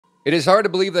It is hard to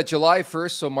believe that July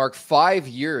 1st will mark 5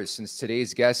 years since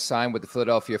today's guest signed with the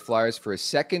Philadelphia Flyers for a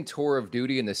second tour of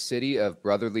duty in the city of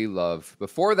brotherly love.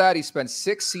 Before that, he spent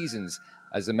 6 seasons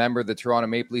as a member of the Toronto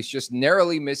Maple Leafs, just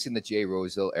narrowly missing the Jay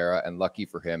Rosehill era, and lucky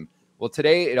for him. Well,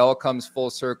 today it all comes full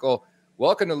circle.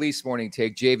 Welcome to Leafs Morning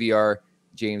Take, JVR,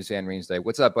 James Van Riemsdyk.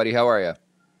 What's up, buddy? How are you?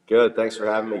 Good. Thanks for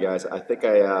having me, guys. I think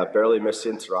I barely missed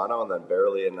you in Toronto and then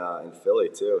barely in Philly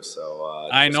too. So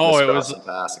I just know missed it was crossing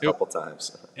paths a it, couple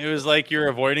times. it was like you're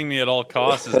avoiding me at all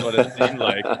costs is what it seemed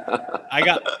like. I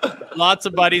got lots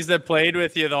of buddies that played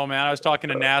with you though, man. I was talking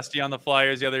to Nasty on the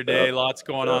Flyers the other day. Lots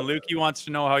going on. Lukey wants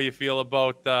to know how you feel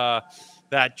about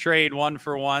that trade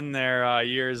 1-for-1 there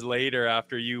years later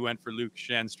after you went for Luke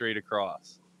Shen straight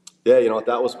across. Yeah,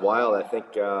 that was wild. I think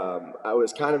I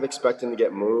was kind of expecting to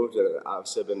get moved. And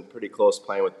obviously, I've been pretty close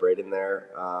playing with Braden there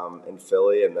in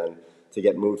Philly, and then to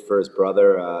get moved for his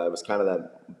brother, it was kind of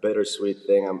that bittersweet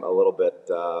thing. I'm a little bit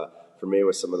for me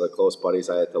with some of the close buddies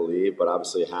I had to leave, but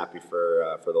obviously happy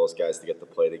for those guys to get to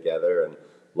play together, and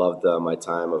loved my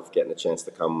time of getting a chance to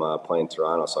come play in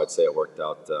Toronto. So I'd say it worked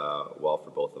out well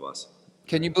for both of us.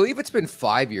 Can you believe it's been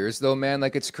 5 years, though, man?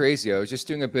 Like, it's crazy. I was just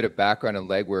doing a bit of background and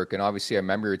legwork, and obviously I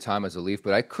remember your time as a Leaf,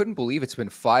 but I couldn't believe it's been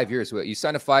 5 years. You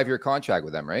signed a 5-year contract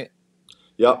with them, right?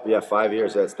 Yep, yeah, 5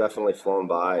 years. It's definitely flown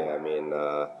by. I mean,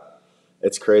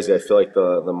 it's crazy. I feel like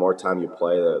the more time you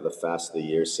play, the faster the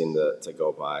years seem to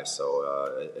go by.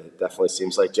 So it definitely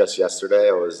seems like just yesterday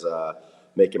I was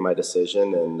making my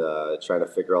decision and trying to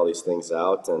figure all these things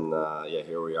out. And yeah,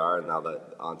 here we are. And now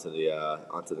that onto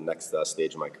the next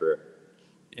stage of my career.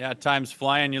 Yeah, time's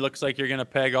flying. You looks like you're going to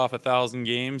peg off 1,000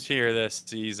 games here this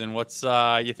season. What's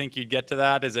you think you'd get to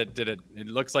that? It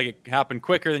looks like it happened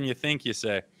quicker than you think, you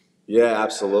say? Yeah,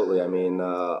 absolutely. I mean,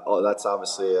 that's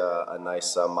obviously a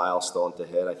nice milestone to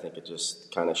hit. I think it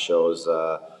just kind of shows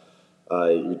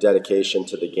your dedication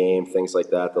to the game, things like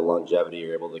that, the longevity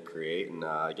you're able to create. And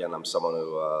again, I'm someone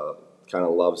who kind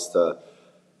of loves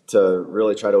to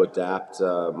really try to adapt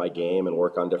my game and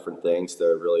work on different things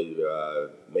to really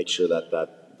make sure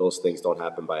that those things don't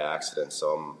happen by accident. So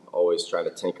I'm always trying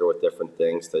to tinker with different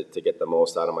things to get the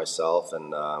most out of myself.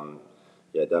 And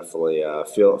yeah, definitely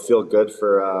feel good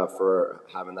for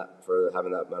having that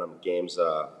amount of games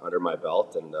under my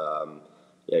belt, and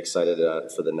yeah, excited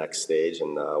for the next stage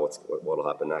and what'll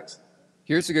happen next.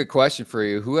 Here's a good question for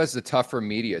you. Who has the tougher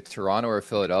media, Toronto or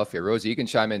Philadelphia? Rosie, you can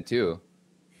chime in too.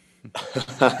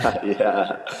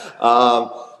 Yeah,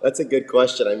 that's a good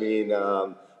question. I mean,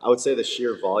 I would say the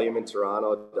sheer volume in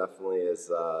Toronto definitely is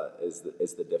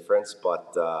the difference.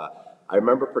 But I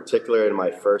remember particularly in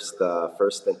my first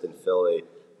stint in Philly,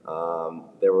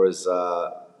 there was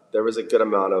a good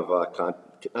amount of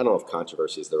I don't know if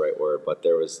controversy is the right word, but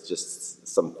there was just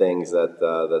some things that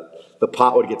the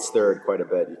pot would get stirred quite a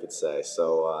bit, you could say.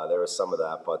 So there was some of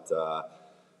that, but.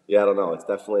 Yeah, I don't know. It's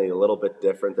definitely a little bit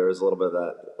different. There is a little bit of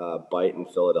that bite in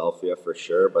Philadelphia for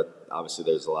sure, but obviously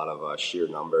there's a lot of sheer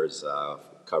numbers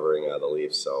covering the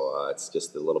Leafs, so it's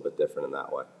just a little bit different in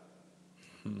that way.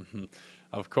 Mm-hmm.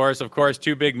 Of course,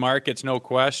 two big markets, no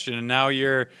question. And now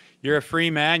you're a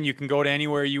free man. You can go to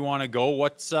anywhere you want to go.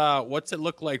 What's it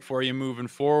look like for you moving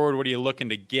forward? What are you looking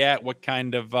to get? What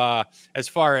kind of as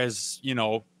far as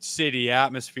city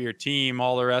atmosphere, team,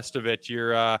 all the rest of it?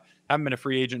 You're haven't been a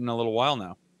free agent in a little while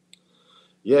now.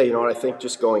 Yeah, you know what? I think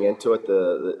just going into it,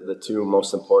 the two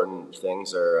most important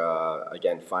things are,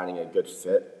 again, finding a good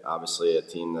fit. Obviously, a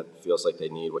team that feels like they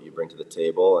need what you bring to the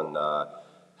table and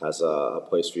has a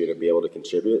place for you to be able to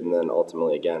contribute. And then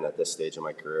ultimately, again, at this stage of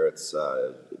my career, it's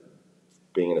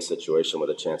being in a situation with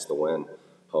a chance to win,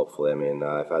 hopefully. I mean,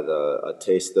 I've had a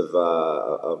taste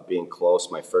of being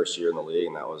close my first year in the league,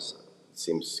 and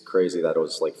seems crazy that it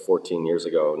was like 14 years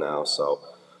ago now. So,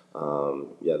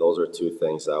 yeah, those are two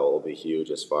things that will be huge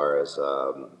as far as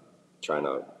trying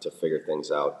to figure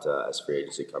things out as free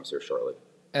agency comes here shortly.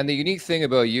 And the unique thing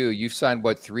about you've signed,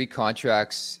 3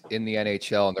 contracts in the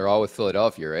NHL, and they're all with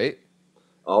Philadelphia, right?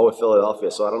 All with Philadelphia.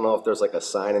 So I don't know if there's like a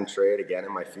sign and trade again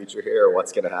in my future here or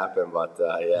what's going to happen. But,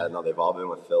 yeah, no, they've all been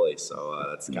with Philly. So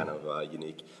that's kind of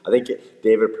unique. I think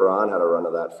David Perron had a run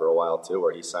of that for a while, too,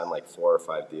 where he signed like 4 or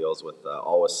 5 deals with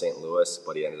all with St. Louis,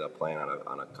 but he ended up playing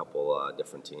on a couple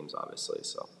different teams, obviously.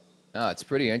 So. No, it's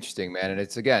pretty interesting, man. And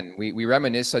it's, again, we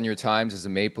reminisce on your times as a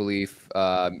Maple Leaf.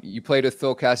 You played with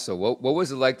Phil Kessel. What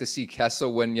was it like to see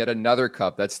Kessel win yet another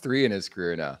cup? That's 3 in his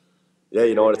career now. Yeah,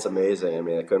 you know what? It's amazing. I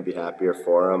mean, I couldn't be happier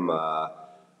for him.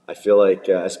 I feel like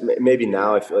maybe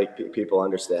now I feel like people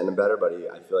understand him better, but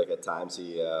I feel like at times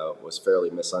he was fairly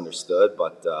misunderstood,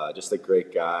 but just a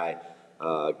great guy.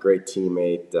 great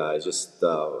teammate. Just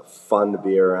fun to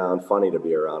be around, funny to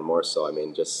be around more so. I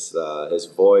mean, just his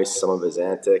voice, some of his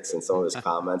antics, and some of his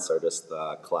comments are just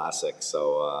classic.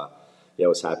 So yeah, I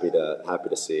was happy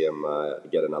to see him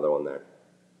get another one there.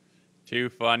 Too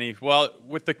funny. Well,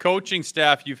 with the coaching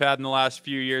staff you've had in the last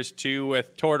few years too,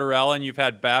 with Tortorella, and you've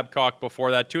had Babcock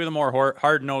before that, two of the more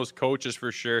hard-nosed coaches for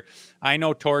sure. I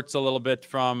know Tort's a little bit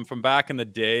from back in the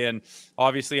day, and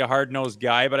obviously a hard-nosed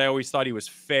guy, but I always thought he was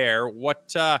fair.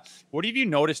 What have you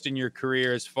noticed in your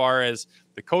career as far as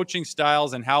the coaching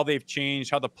styles and how they've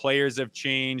changed, how the players have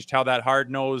changed, how that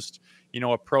hard-nosed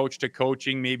approach to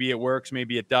coaching, maybe it works,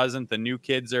 maybe it doesn't. The new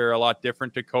kids are a lot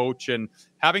different to coach, and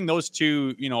having those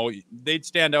two, they'd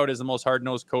stand out as the most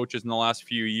hard-nosed coaches in the last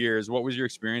few years. What was your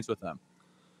experience with them?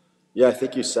 Yeah, I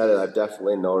think you said it. I've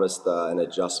definitely noticed an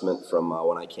adjustment from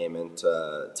when I came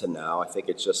into now. I think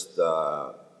it's just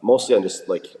mostly on just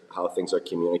like how things are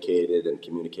communicated and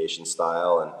communication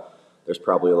style, and there's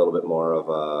probably a little bit more of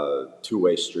a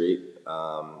two-way street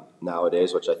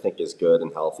nowadays, which I think is good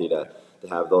and healthy to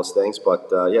have those things. But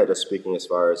yeah, just speaking as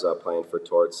far as playing for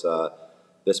Torts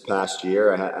this past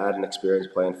year, I had an experience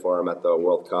playing for him at the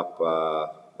World Cup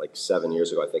like 7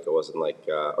 years ago. I think it was in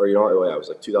it was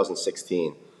like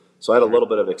 2016. So I had a little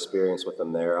bit of experience with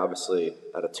him there. Obviously,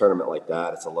 at a tournament like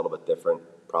that, it's a little bit different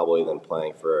probably than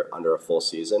playing for under a full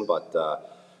season. But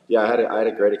yeah, I had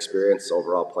a great experience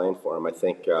overall playing for him. I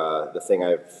think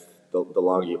the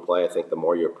longer you play, I think the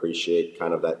more you appreciate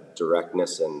kind of that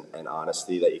directness and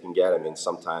honesty that you can get. I mean,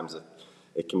 sometimes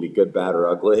it can be good, bad, or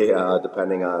ugly,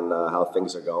 depending on how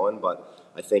things are going.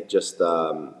 But I think just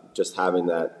having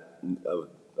that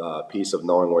piece of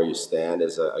knowing where you stand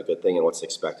is a good thing and what's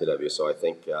expected of you. So I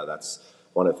think that's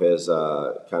one of his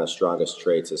kind of strongest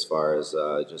traits as far as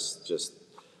just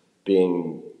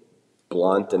being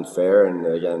blunt and fair. And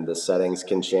again, the settings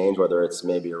can change, whether it's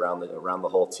maybe around the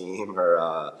whole team or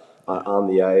on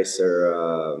the ice or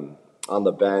on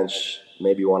the bench,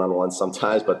 maybe one-on-one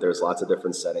sometimes, but there's lots of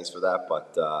different settings for that.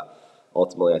 But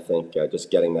ultimately, I think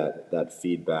just getting that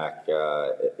feedback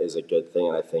is a good thing,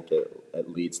 and I think it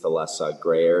leads to less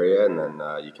gray area, and then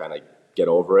you kind of get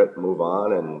over it, move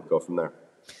on, and go from there.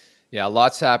 Yeah,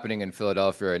 lots happening in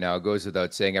Philadelphia right now. It goes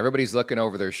without saying. Everybody's looking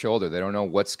over their shoulder. They don't know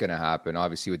what's going to happen.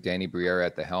 Obviously, with Danny Briere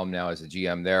at the helm now as the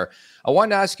GM there. I wanted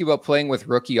to ask you about playing with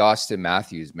rookie Austin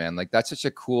Matthews, man. Like, that's such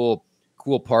a cool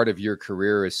part of your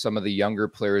career as some of the younger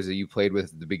players that you played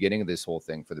with at the beginning of this whole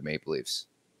thing for the Maple Leafs.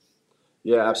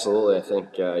 Yeah, absolutely. I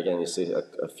think, again, you see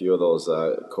a few of those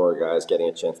core guys, getting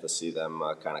a chance to see them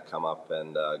kind of come up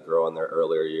and grow in their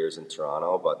earlier years in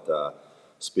Toronto. But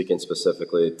speaking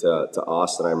specifically to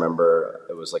Austin, I remember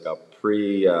it was like a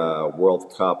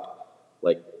pre-World Cup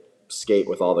like skate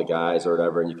with all the guys or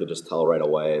whatever, and you could just tell right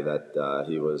away that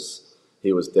he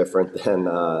was different than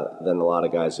a lot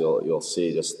of guys you'll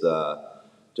see.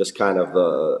 Just kind of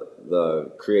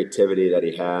the creativity that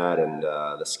he had and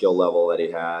the skill level that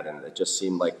he had, and it just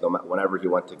seemed like whenever he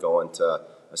went to go into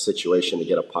a situation to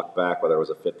get a puck back, whether it was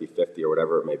a 50-50 or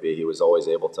whatever it may be, he was always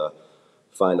able to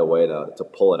find a way to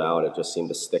pull it out. It just seemed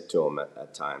to stick to him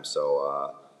at times.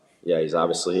 So yeah, he's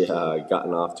obviously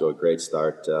gotten off to a great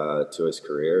start to his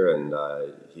career, and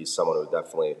he's someone who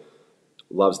definitely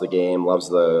loves the game, loves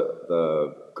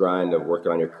the grind of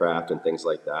working on your craft and things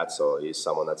like that. So he's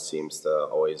someone that seems to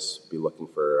always be looking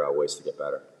for ways to get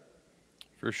better.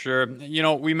 For sure.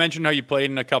 We mentioned how you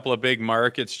played in a couple of big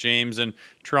markets, James, and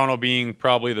Toronto being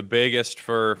probably the biggest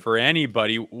for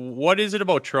anybody. What is it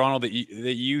about Toronto that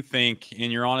you think,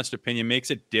 in your honest opinion, makes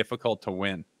it difficult to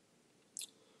win?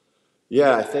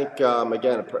 Yeah, I think,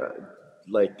 again,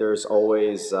 like there's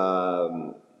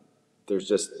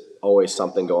just always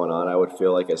something going on. I would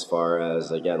feel like, as far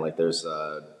as, again, like there's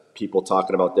people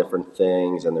talking about different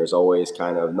things, and there's always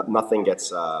kind of nothing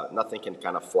can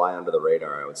kind of fly under the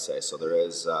radar, I would say. So there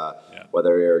is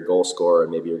whether you're a goal scorer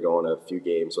and maybe you're going a few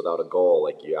games without a goal,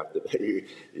 like you're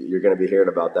going to be hearing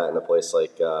about that in a place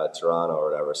like Toronto or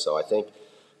whatever. So I think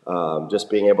just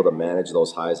being able to manage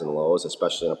those highs and lows,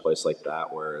 especially in a place like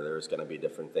that where there's going to be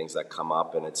different things that come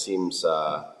up, and it seems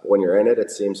when you're in it,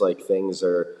 it seems like things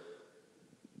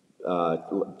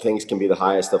can be the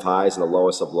highest of highs and the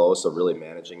lowest of lows. So really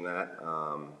managing that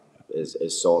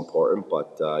is so important.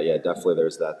 But yeah, definitely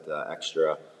there's that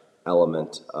extra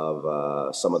element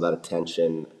of some of that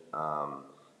attention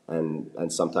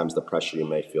and sometimes the pressure you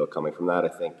may feel coming from that. I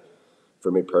think for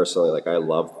me personally, like I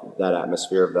love that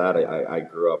atmosphere of that. I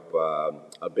grew up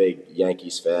a big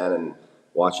Yankees fan and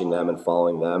watching them and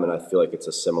following them, and I feel like it's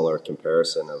a similar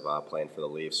comparison of playing for the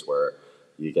Leafs, where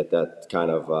you get that kind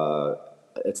of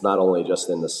it's not only just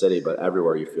in the city, but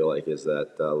everywhere you feel like is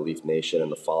that Leaf Nation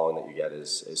and the following that you get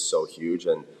is so huge.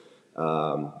 And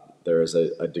there is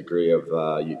a degree of,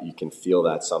 you can feel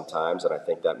that sometimes. And I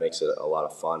think that makes it a lot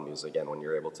of fun because, again, when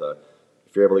you're able to,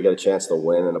 if you're able to get a chance to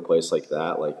win in a place like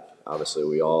that, like obviously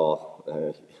we all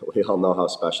know how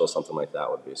special something like that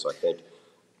would be. So I think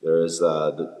there is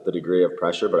the degree of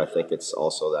pressure, but I think it's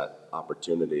also that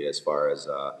opportunity as far as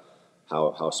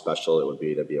how special it would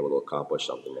be to be able to accomplish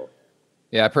something there.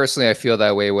 Yeah, personally, I feel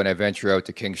that way when I venture out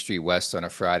to King Street West on a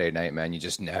Friday night, man. You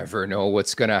just never know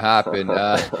what's going to happen.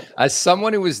 As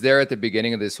someone who was there at the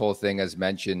beginning of this whole thing, as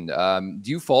mentioned,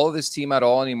 do you follow this team at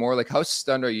all anymore? Like, how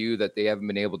stunned are you that they haven't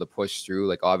been able to push through?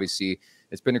 Like, obviously,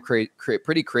 it's been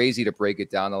pretty crazy to break it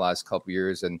down the last couple of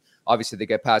years. And obviously, they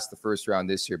get past the first round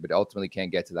this year, but ultimately can't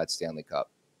get to that Stanley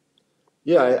Cup.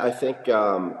 Yeah, I think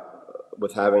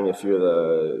with having a few of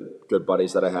the good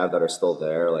buddies that I have that are still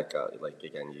there, like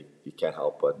again, you can't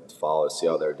help but follow, see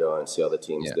how they're doing, see how the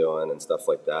team's doing, and stuff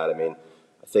like that. I mean,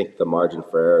 I think the margin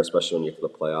for error, especially when you get to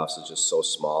the playoffs, is just so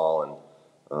small,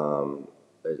 and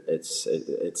it's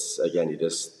again, you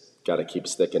just got to keep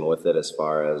sticking with it as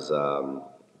far as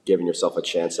giving yourself a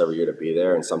chance every year to be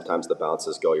there. And sometimes the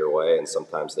bounces go your way, and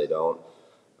sometimes they don't.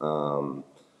 But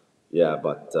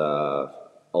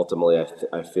ultimately,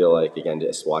 I feel like, again,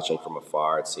 just watching from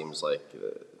afar, it seems like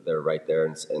they're right there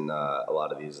in a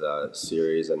lot of these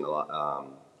series, and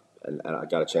I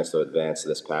got a chance to advance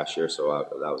this past year, so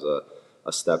that was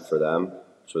a step for them,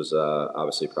 which was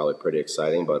obviously probably pretty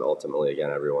exciting. But ultimately, again,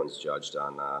 everyone's judged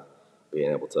on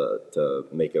being able to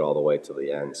make it all the way to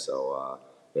the end. So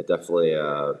it definitely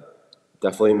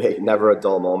never a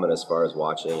dull moment as far as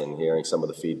watching and hearing some of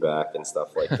the feedback and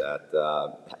stuff like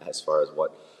that, as far as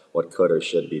what could or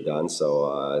should be done.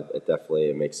 So it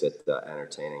definitely makes it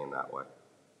entertaining in that way.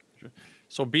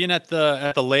 So being at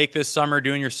the lake this summer,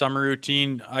 doing your summer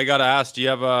routine, I got to ask, do you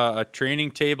have a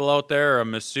training table out there, or a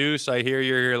masseuse? I hear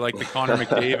you're like the Connor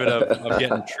McDavid of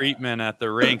getting treatment at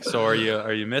the rink. So are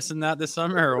you missing that this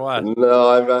summer, or what? No,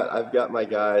 I've got my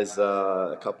guys,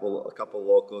 a couple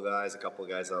local guys, a couple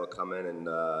guys that'll come in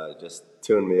and just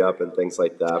tune me up and things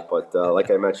like that. But like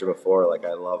I mentioned before, like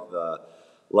I love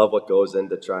what goes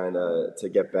into trying to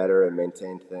get better and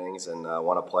maintain things, and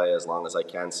want to play as long as I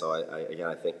can. So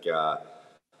I think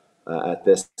at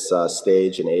this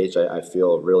stage and age, I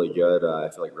feel really good. I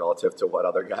feel like relative to what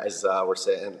other guys were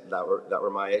saying that were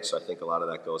my age. So I think a lot of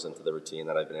that goes into the routine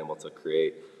that I've been able to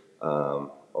create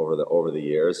over the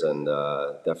years, and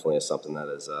definitely is something that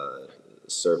has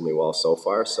served me well so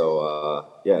far. So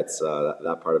it's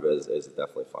that part of it is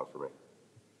definitely fun for me.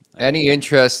 Any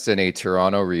interest in a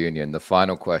Toronto reunion? The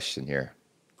final question here.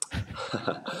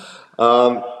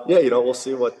 We'll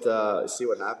see what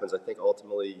happens. I think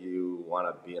ultimately you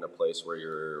want to be in a place where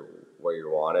you're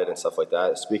wanted and stuff like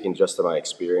that. Speaking just to my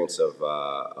experience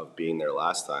of being there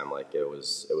last time, like it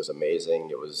was amazing.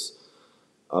 It was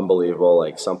unbelievable.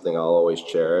 Like something I'll always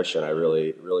cherish, and I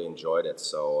really enjoyed it.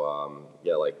 So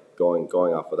like going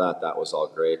off of that was all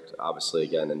great. Obviously,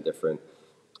 again, in different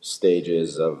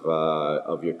stages of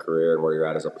your career and where you're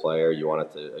at as a player, you want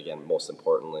it to, again, most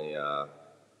importantly,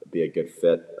 be a good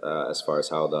fit as far as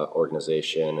how the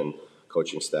organization and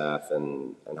coaching staff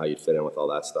and how you fit in with all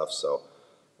that stuff. So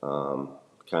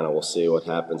kind of we'll see what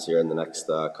happens here in the next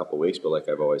couple of weeks. But like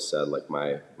I've always said, like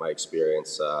my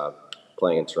experience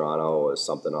playing in Toronto is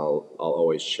something I'll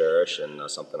always cherish, and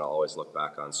something I'll always look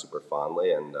back on super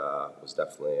fondly, and was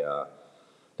definitely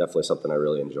something I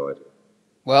really enjoyed.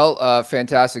 Well,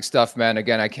 fantastic stuff, man.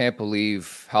 Again, I can't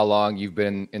believe how long you've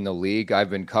been in the league. I've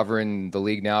been covering the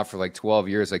league now for like 12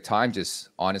 years. Like time just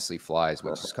honestly flies,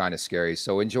 which is kind of scary.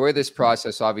 So enjoy this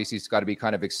process. Obviously, it's got to be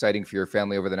kind of exciting for your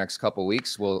family over the next couple of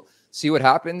weeks. We'll see what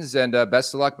happens, and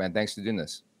best of luck, man. Thanks for doing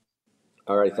this.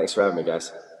 All right. Thanks for having me,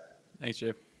 guys. Thanks,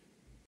 Jay.